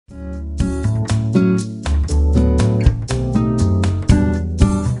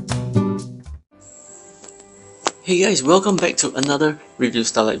Hey guys, welcome back to another Review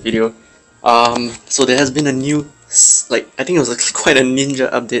Starlight video. So there has been a new, I think it was quite a ninja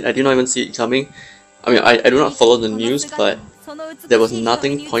update. I did not even see it coming. I mean, I do not follow the news, but there was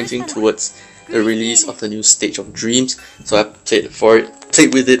nothing pointing towards the release of the new Stage of Dreams. So I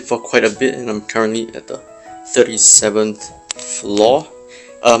played with it for quite a bit, and I'm currently at the 37th floor.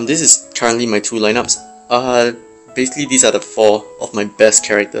 This is currently my two lineups. Basically these are the four of my best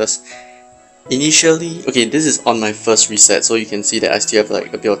characters. Initially, okay, this is on my first reset, so you can see that I still have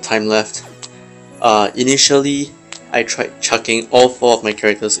like a bit of time left. Initially, I tried chucking all four of my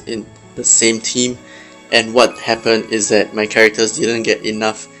characters in the same team, and what happened is that my characters didn't get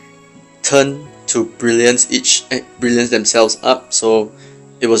enough turn to brilliance themselves up, so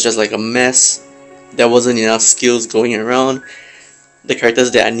it was just like a mess. There wasn't enough skills going around. The characters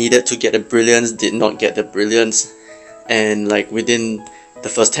that I needed to get the brilliance did not get the brilliance, and like within the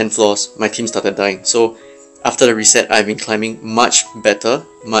first 10 floors, my team started dying. So after the reset, I've been climbing much better,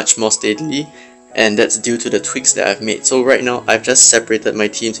 much more steadily, and that's due to the tweaks that I've made. So right now, I've just separated my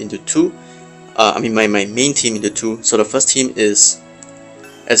teams into two. My main team into two. So the first team is,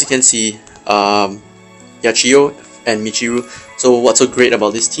 as you can see, Yachiyo and Michiru. So what's so great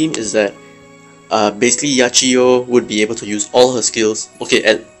about this team is that basically Yachiyo would be able to use all her skills.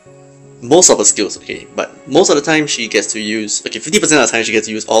 Okay, most of her skills, okay, but most of the time she gets to use, 50% of the time she gets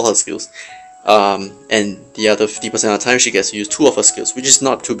to use all her skills, and the other 50% of the time she gets to use two of her skills, which is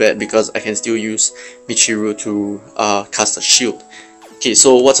not too bad because I can still use Michiru to cast a shield. Okay,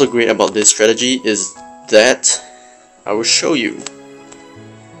 so what's so great about this strategy is that I will show you.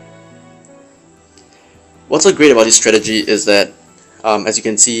 What's so great about this strategy is that, as you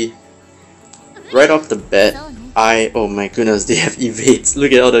can see, right off the bat, oh my goodness, they have evades.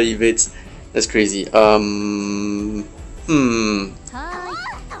 Look at all the evades. That's crazy.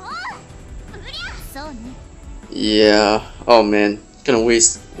 Yeah. Oh man, gonna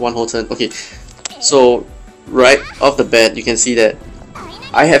waste one whole turn. Okay, so right off the bat, you can see that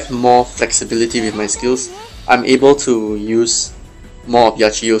I have more flexibility with my skills. I'm able to use more of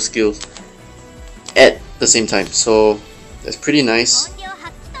Yachiyo's skills at the same time, so that's pretty nice.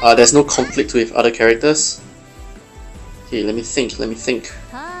 There's no conflict with other characters. Okay, let me think.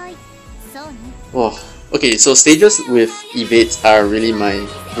 Oh, okay, so stages with evades are really my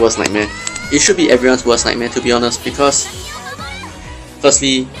worst nightmare. It should be everyone's worst nightmare, to be honest, because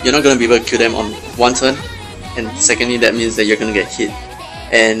firstly, you're not going to be able to kill them on one turn, and secondly, that means that you're going to get hit.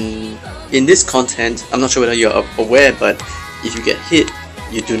 And in this content, I'm not sure whether you're aware, but if you get hit,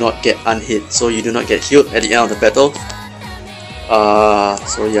 you do not get unhit, so you do not get healed at the end of the battle.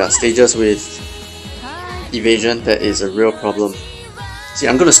 So yeah, stages with evasion, that is a real problem. See,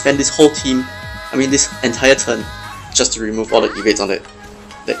 I'm gonna spend this whole team, this entire turn, just to remove all the evades on that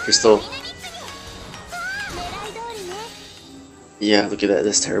crystal. Yeah, look at that,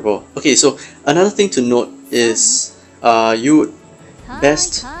 that's terrible. Okay, so another thing to note is you would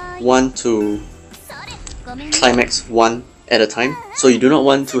best want to climax one at a time. So you do not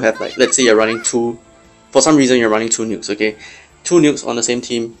want to have, like, let's say you're running two, for some reason you're running two nukes, okay? Two nukes on the same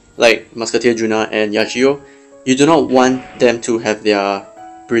team, like Musketeer Juna and Yachiyo. You do not want them to have their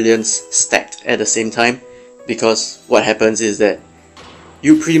brilliance stacked at the same time, because what happens is that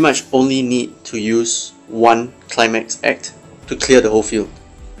you pretty much only need to use one climax act to clear the whole field.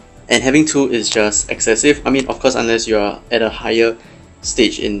 And having two is just excessive. Of course, unless you are at a higher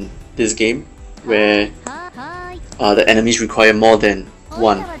stage in this game, where the enemies require more than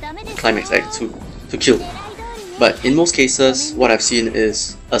one climax act to kill. But in most cases, what I've seen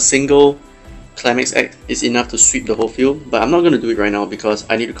is a single climax act is enough to sweep the whole field, but I'm not going to do it right now because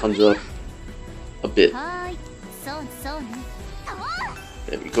I need to conserve a bit.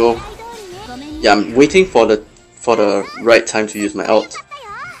 There we go. Yeah, I'm waiting for the right time to use my ult.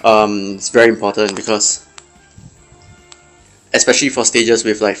 It's very important because, especially for stages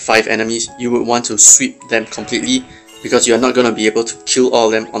with like 5 enemies, you would want to sweep them completely because you're not going to be able to kill all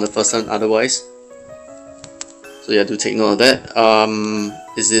of them on the first turn otherwise. So yeah, do take note of that.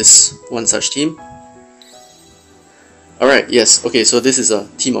 Is this one such team? Alright, yes. Okay, so this is a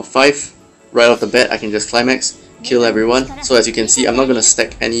team of 5. Right off the bat, I can just climax, kill everyone. So as you can see, I'm not gonna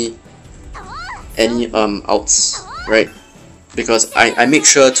stack any outs, right? Because I make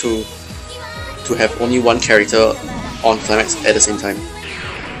sure to have only one character on climax at the same time.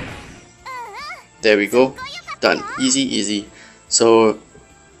 There we go. Done. Easy. So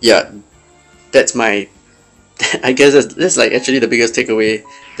yeah, that's my I guess that's like actually the biggest takeaway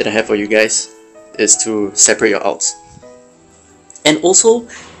that I have for you guys, is to separate your outs. And also,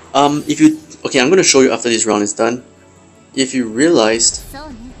 I'm going to show you after this round is done. If you realized,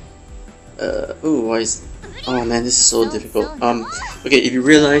 oh, why is Oh man, this is so difficult. Okay, if you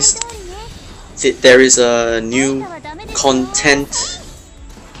realized there is a new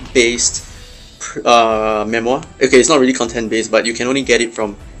content-based memoir. Okay, it's not really content-based, but you can only get it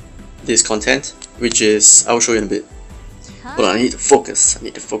from this content, which is, I will show you in a bit. Hold on, I need to focus.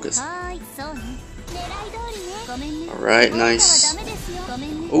 Alright, nice.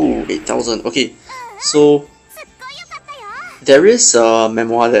 Oh, 8,000. Okay, so there is a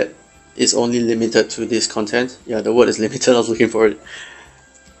memoir that is only limited to this content. Yeah, the word is limited, I was looking for it.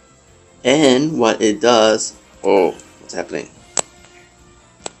 And what it does... Oh, what's happening?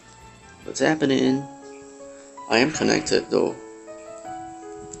 I am connected though.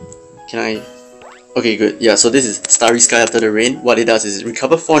 Can I... Okay, good. Yeah, so this is Starry Sky After the Rain. What it does is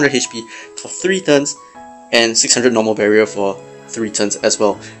recover 400 HP for 3 turns and 600 normal barrier for 3 turns as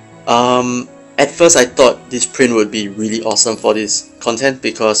well. At first I thought this print would be really awesome for this content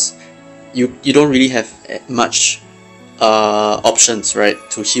because you don't really have much options, right,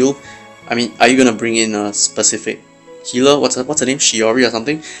 to heal. I mean, are you gonna bring in a specific healer? What's her name? Shiori or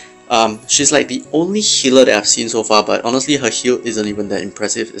something? She's like the only healer that I've seen so far, but honestly her heal isn't even that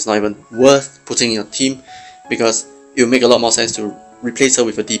impressive. It's not even worth putting in your team because it will make a lot more sense to replace her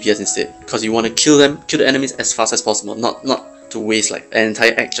with a DPS instead, because you want to kill the enemies as fast as possible, not to waste like an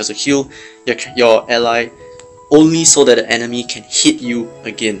entire act just to heal your ally only so that the enemy can hit you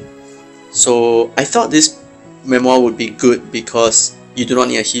again. So I thought this memoir would be good because you do not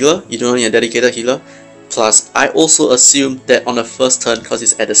need a healer, you do not need a dedicated healer. Plus, I also assumed that on the first turn, because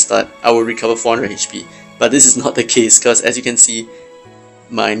it's at the start, I will recover 400 HP. But this is not the case, because as you can see,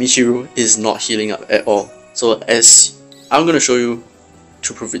 my Michiru is not healing up at all. So as I'm going to show you,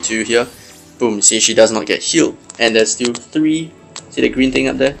 to prove it to you here, boom, see, she does not get healed. And there's still 3, see the green thing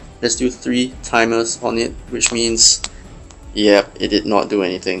up there? There's still 3 timers on it, which means, yeah, it did not do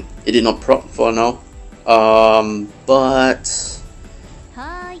anything. It did not proc for now. But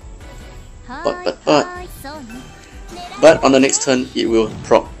on the next turn it will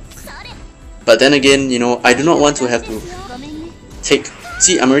proc. But then again, you know, I do not want to have to take...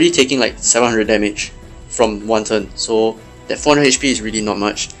 See, I'm already taking like 700 damage from 1 turn, so that 400 HP is really not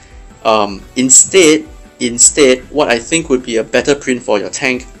much. Instead, what I think would be a better print for your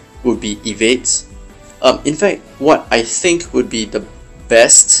tank would be evades. In fact, what I think would be the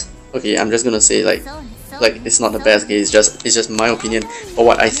best... Okay, I'm just gonna say like it's not the best, okay, it's just my opinion, but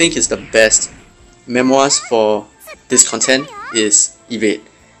what I think is the best memoirs for this content is evade.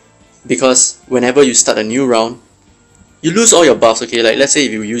 Because whenever you start a new round, you lose all your buffs, okay, like let's say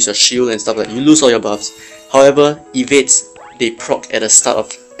if you use your shield and stuff like that, you lose all your buffs. However, evades, they proc at the start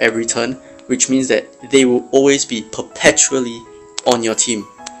of every turn, which means that they will always be perpetually on your team.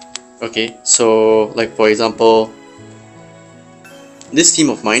 Okay, so like for example, this team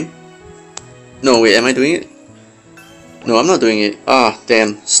of mine. No, wait, am I doing it? No, I'm not doing it. Ah,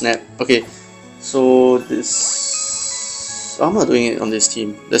 damn, snap. Okay, so this... I'm not doing it on this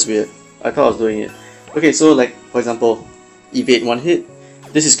team. That's weird. I thought I was doing it. Okay, so like, for example, evade 1 hit.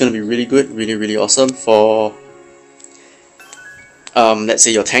 This is gonna be really good, really awesome for... let's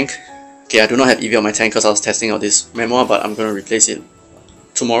say your tank. Okay, I do not have evade on my tank because I was testing out this memoir, but I'm gonna replace it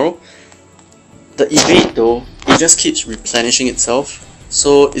tomorrow. The evade though, it just keeps replenishing itself.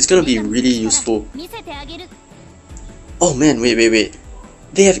 So it's gonna be really useful. Oh man, wait.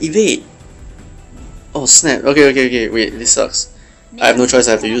 They have evade! Oh snap, okay, wait, this sucks. I have no choice,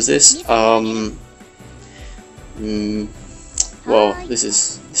 I have to use this. Wow, this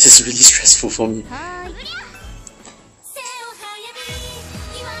is really stressful for me.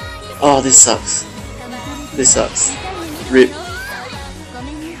 Oh, this sucks. RIP.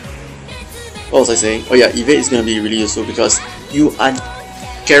 What was I saying? Oh yeah, evade is gonna be really useful because you are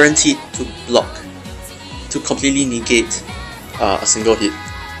guaranteed to block, to completely negate a single hit,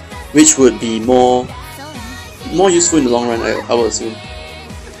 which would be more useful in the long run, I would assume.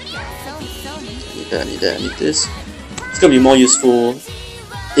 I need this. It's gonna be more useful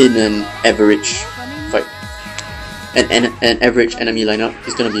in an average fight. An average enemy lineup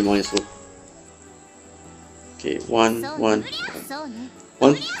is gonna be more useful. Okay, one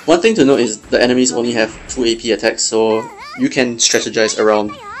thing to note is the enemies only have 2 AP attacks, so you can strategize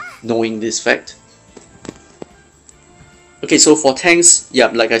around knowing this fact. Okay, so for tanks, yeah,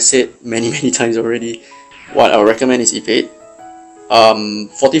 like I said many times already, what I would recommend is evade.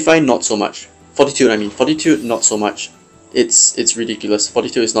 Fortify, not so much. Fortitude, not so much. It's ridiculous.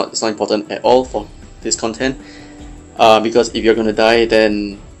 Fortitude is not important at all for this content. Because if you're gonna die,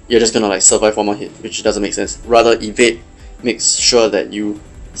 then you're just gonna like survive 1 more hit, which doesn't make sense. Rather, evade makes sure that you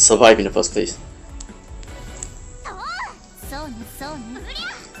survive in the first place.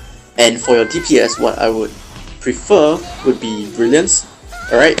 And for your DPS, what I would prefer would be Brilliance,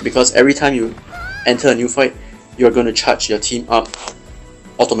 alright, because every time you enter a new fight, you're going to charge your team up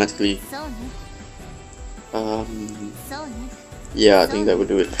automatically. Yeah, I think that would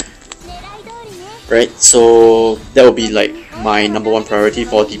do it. Right, so that would be like my #1 priority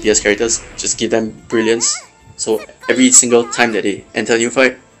for DPS characters. Just give them Brilliance. So every single time that they enter a new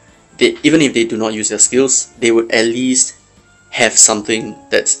fight, even if they do not use their skills, they would at least have something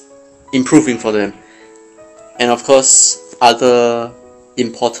that's improving for them. And of course, other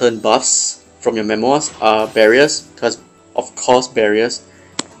important buffs from your memoirs are barriers, because of course barriers.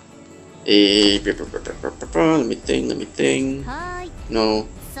 Let me think. No.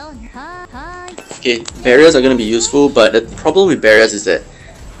 Okay, barriers are gonna be useful, but the problem with barriers is that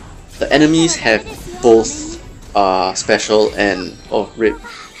the enemies have both special and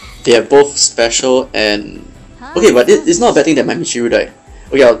they have both special and okay, but it's not a bad thing that my Michiru died.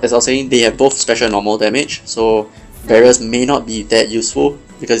 Okay, as I was saying, they have both special and normal damage, so barriers may not be that useful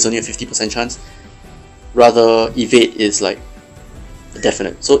because it's only a 50% chance. Rather, evade is like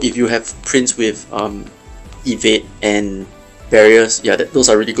definite. So if you have Prince with evade and barriers, yeah, those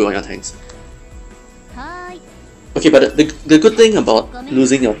are really good on your tanks. Okay, but the good thing about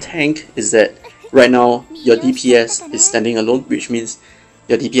losing your tank is that right now your DPS is standing alone, which means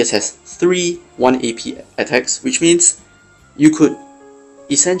your DPS has 3 1 AP attacks, which means you could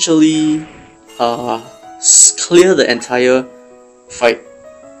essentially clear the entire fight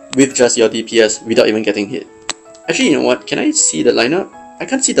with just your DPS without even getting hit. Actually, you know what? Can I see the lineup? I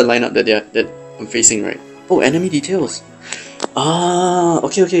can't see the lineup that I'm facing, right? Oh, enemy details.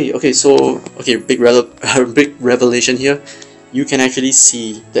 Okay. So, big revelation here. You can actually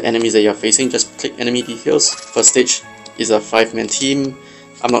see the enemies that you're facing. Just click enemy details. First stage is a 5-man team.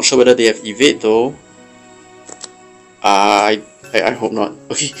 I'm not sure whether they have evade though. I hope not.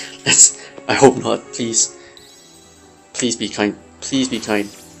 Okay, I hope not. Please be kind. Please be kind.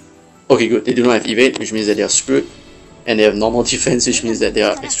 Okay, good. They do not have evade, which means that they are screwed. And they have normal defense, which means that they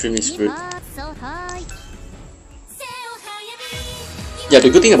are extremely screwed. Yeah, the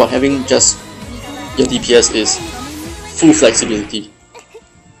good thing about having just your DPS is full flexibility.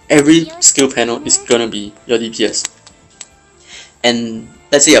 Every skill panel is gonna be your DPS. And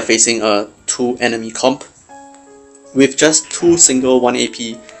let's say you're facing a 2 enemy comp with just 2 single 1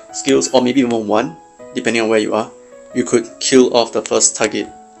 AP skills, or maybe even 1, depending on where you are, you could kill off the first target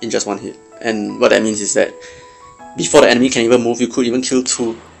in just 1 hit. And what that means is that before the enemy can even move, you could even kill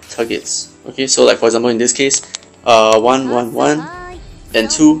 2 targets. Okay, so like for example in this case, 1, then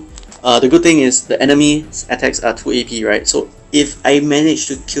 2. The good thing is the enemy's attacks are 2 AP, right? So if I manage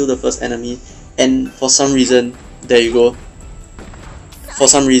to kill the first enemy, and for some reason, there you go, for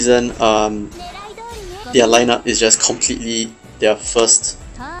some reason their lineup is just completely their first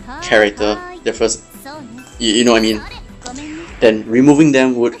character, their first, you know what I mean, then removing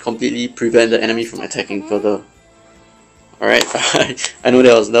them would completely prevent the enemy from attacking further. Alright, I know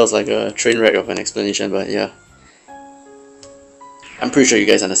that was like a train wreck of an explanation, but yeah, I'm pretty sure you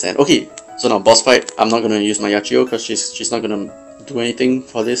guys understand. Okay, so now boss fight. I'm not gonna use my Yachio because she's not gonna do anything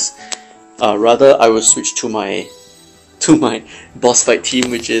for this. Rather, I will switch to my boss fight team,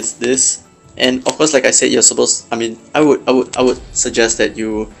 which is this. And of course, like I said, you're supposed. I mean, I would suggest that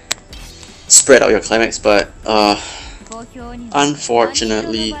you spread out your climax, but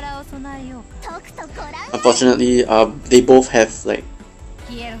unfortunately, they both have like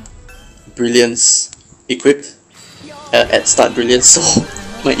Brilliance equipped at start Brilliance, so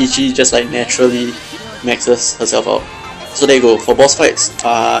my Ichi just like naturally maxes herself out. So there you go. For boss fights,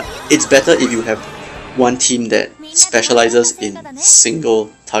 it's better if you have one team that specializes in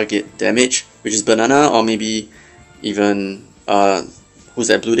single target damage, which is Banana, or maybe even who's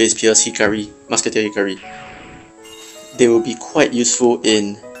that, Blue Days Pierce, Hikari, Musketeer Hikari. They will be quite useful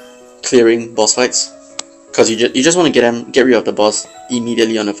in clearing boss fights, because you just want to get rid of the boss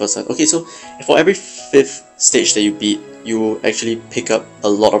immediately on the first time. Okay, so for every 5th stage that you beat, you actually pick up a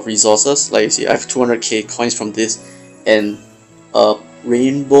lot of resources. Like you see, I have 200k coins from this, and a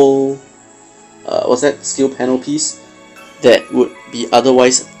rainbow what's that, skill panel piece that would be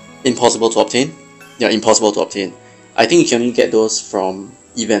otherwise impossible to obtain. Yeah, impossible to obtain. I think you can only get those from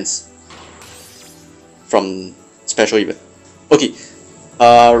events, from special event. Okay,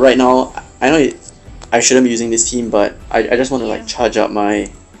 right now I know I shouldn't be using this team, but I just want to like charge up my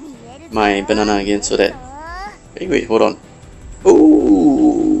banana again, so that wait, hold on.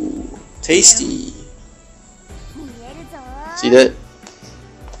 Ooh, tasty. See that?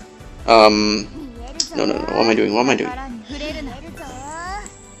 No, what am I doing?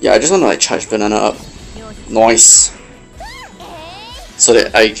 Yeah, I just want to like charge banana up. Nice. So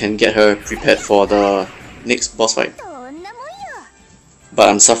that I can get her prepared for the next boss fight. But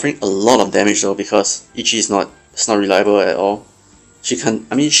I'm suffering a lot of damage though because Ichi is not reliable at all. She can't.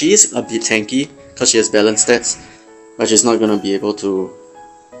 I mean, she is a bit tanky because she has balance stats, but she's not gonna be able to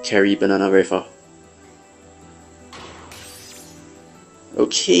carry Banana very far.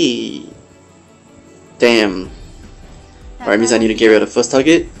 Okay. Damn. Alright, means I need to get rid of the first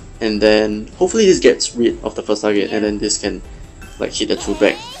target, and then hopefully this gets rid of the first target, and then this can like hit the 2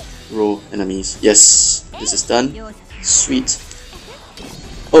 back row enemies. Yes, this is done. Sweet.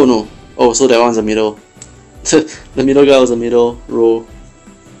 Oh no. Oh, so that one's a middle. The middle guy was a middle row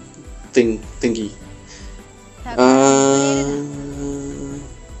thingy.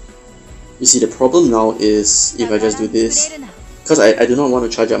 You see, the problem now is if I just do this, because I do not want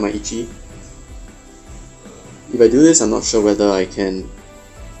to charge up my Ichi. If I do this, I'm not sure whether I can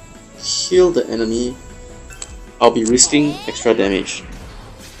heal the enemy. I'll be risking extra damage.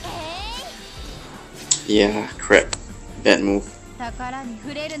 Yeah, crap. Bad move.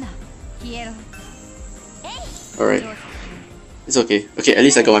 Alright. It's okay. Okay, at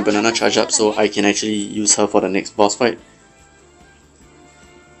least I got my banana charge up so I can actually use her for the next boss fight.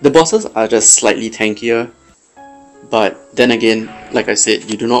 The bosses are just slightly tankier, but then again, like I said,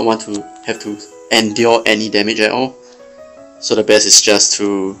 you do not want to have to endure any damage at all. So the best is just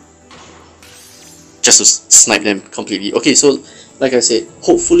to snipe them completely. Okay, so like I said,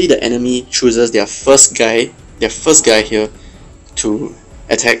 hopefully the enemy chooses their first guy here to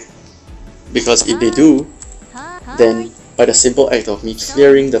attack, because if they do, then by the simple act of me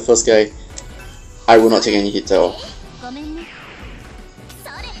clearing the first guy, I will not take any hits at all.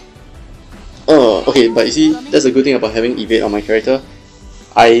 Oh, okay, but you see, that's a good thing about having evade on my character.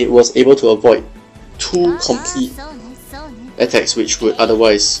 I was able to avoid 2 complete attacks which would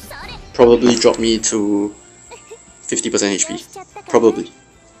otherwise probably drop me to 50% HP. Probably.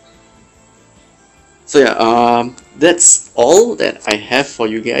 So yeah, that's all that I have for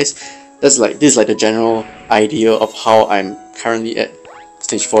you guys. This is like the general idea of how I'm currently at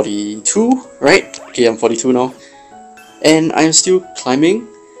stage 42, right? Okay, I'm 42 now. And I'm still climbing.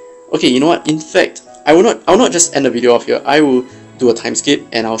 Okay, you know what? In fact, I will not just end the video off here. I will do a time skip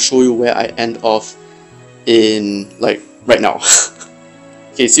and I'll show you where I end off in like right now.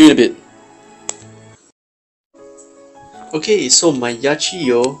 Okay, see you in a bit. Okay, so my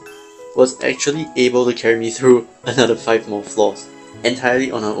Yachiyo was actually able to carry me through another 5 more floors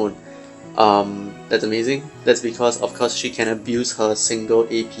entirely on her own. That's amazing. That's because of course she can abuse her single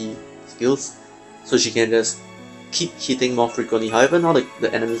AP skills, so she can just keep hitting more frequently. However, now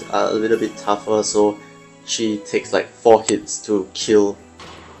the enemies are a little bit tougher, so she takes like 4 hits to kill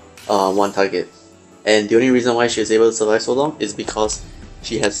 1 target. And the only reason why she is able to survive so long is because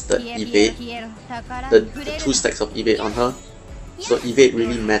she has the evade, the 2 stacks of evade on her. So evade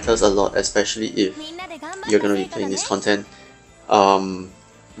really matters a lot, especially if you're going to be playing this content.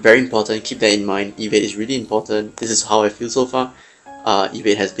 Very important, keep that in mind. Evade is really important. This is how I feel so far.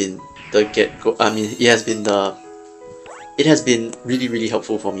 Evade has been the get-go, I mean, it has been really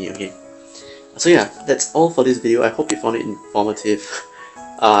helpful for me, okay? So yeah, that's all for this video. I hope you found it informative.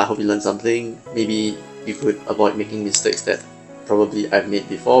 I hope you learned something. Maybe you could avoid making mistakes that probably I've made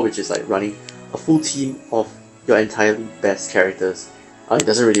before, which is like running a full team of your entirely best characters. It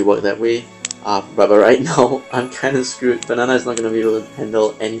doesn't really work that way, but right now I'm kind of screwed. Banana is not going to be able to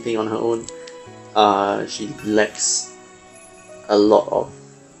handle anything on her own. She lacks a lot of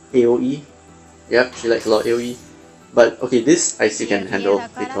AoE. Yep, she lacks a lot of AoE. But okay, this I still can handle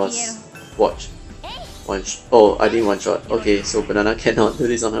because watch. Oh, I didn't one shot. Okay, so Banana cannot do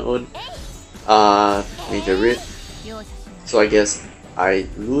this on her own. Major Rid. So I guess I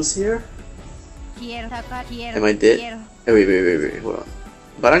lose here. Am I dead? Wait, hold on.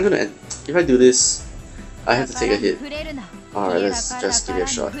 But I'm gonna end. If I do this, I have to take a hit. Alright, let's just give it a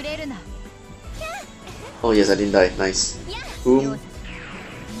shot. Oh yes, I didn't die. Nice. Boom.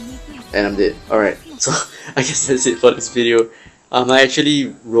 And I'm dead. Alright, so I guess that's it for this video. I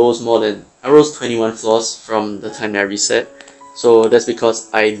actually rose 21 floors from the time that I reset. So that's because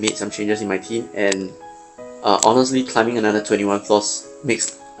I made some changes in my team, and honestly, climbing another 21 floors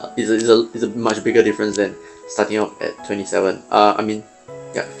is a much bigger difference than starting off at 27. I mean,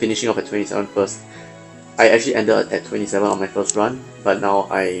 yeah, finishing off at 27 first. I actually ended at 27 on my first run, but now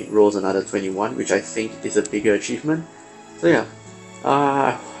I rose another 21, which I think is a bigger achievement. So yeah,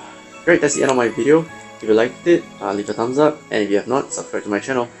 great, that's the end of my video. If you liked it, leave a thumbs up, and if you have not, subscribe to my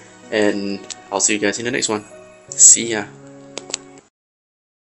channel, and I'll see you guys in the next one. See ya!